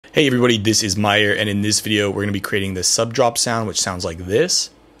Hey everybody, this is Meyer, and in this video we're going to be creating this sub drop sound, which sounds like this.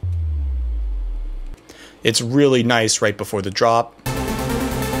 It's really nice right before the drop.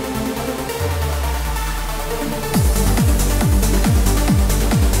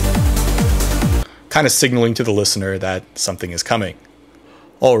 Kind of signaling to the listener that something is coming.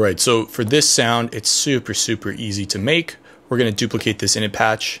 Alright, so for this sound, it's super easy to make. We're going to duplicate this init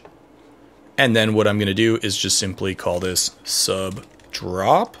patch, and then what I'm going to do is just simply call this sub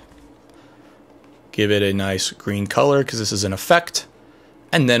drop. Give it a nice green color because this is an effect.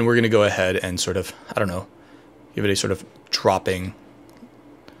 And then we're going to go ahead and sort of, give it a sort of dropping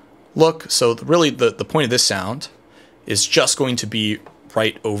look. So really the point of this sound is just going to be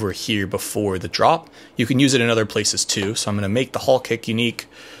right over here before the drop. You can use it in other places too. So I'm going to make the hall kick unique.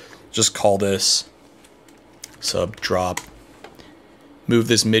 Just call this sub drop. Move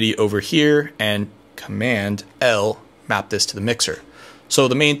this MIDI over here and Command L map this to the mixer. So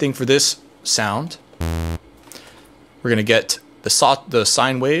the main thing for this sound, we're going to get the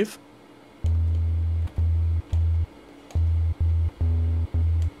sine wave,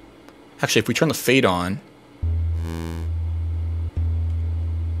 actually if we turn the fade on,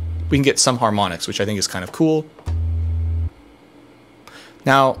 we can get some harmonics, which I think is kind of cool.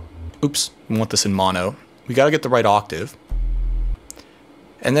 Now, oops, we want this in mono. We got to get the right octave,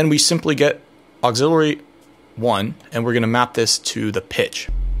 and then we simply get auxiliary 1, and we're going to map this to the pitch.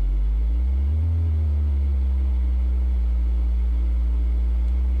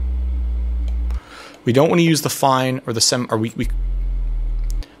 We don't want to use the fine or the semi, or we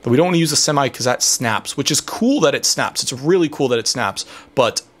don't want to use the semi because that snaps, which is cool that it snaps. It's really cool that it snaps,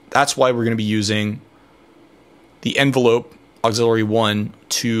 but that's why we're going to be using the envelope auxiliary 1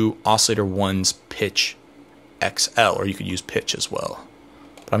 to oscillator 1's pitch XL, or you could use pitch as well,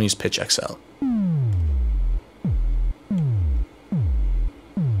 but I'm going to use pitch XL.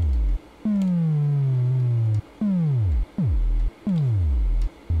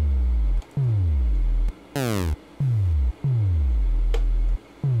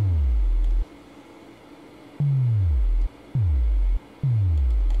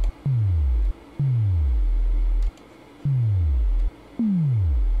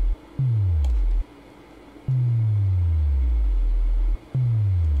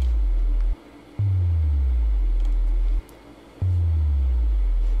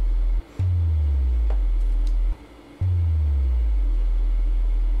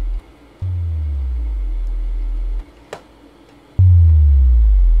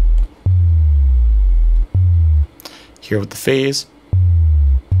 Here with the phase.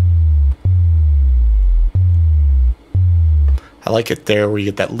 I like it there where you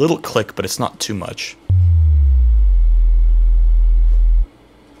get that little click, but it's not too much.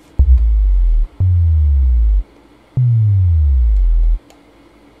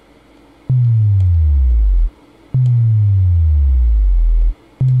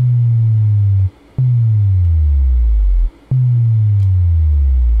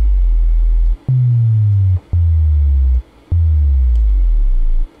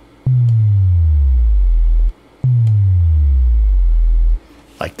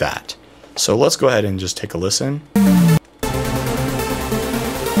 Like that. So let's go ahead and just take a listen.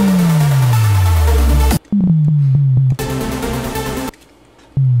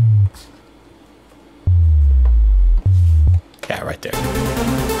 Yeah, right there.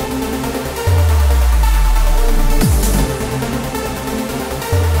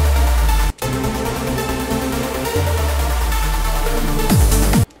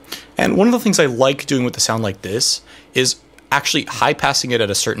 And one of the things I like doing with the sound like this is actually high passing it at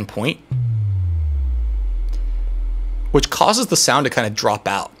a certain point, which causes the sound to kind of drop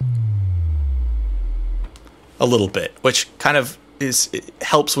out a little bit, which kind of it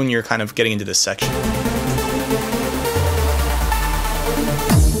helps when you're kind of getting into this section.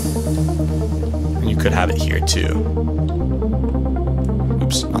 And you could have it here too.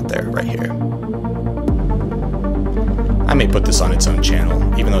 Oops, not there, right here. I may put this on its own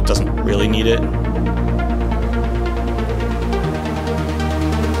channel, even though it doesn't really need it.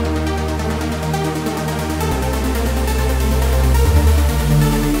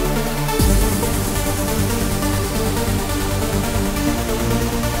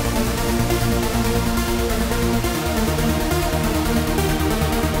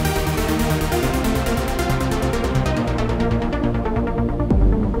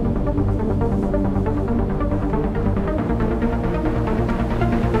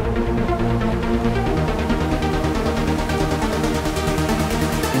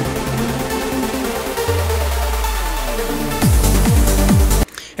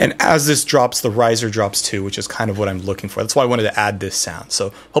 as this drops, the riser drops too, which is kind of what I'm looking for. That's why I wanted to add this sound.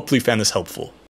 So hopefully you found this helpful.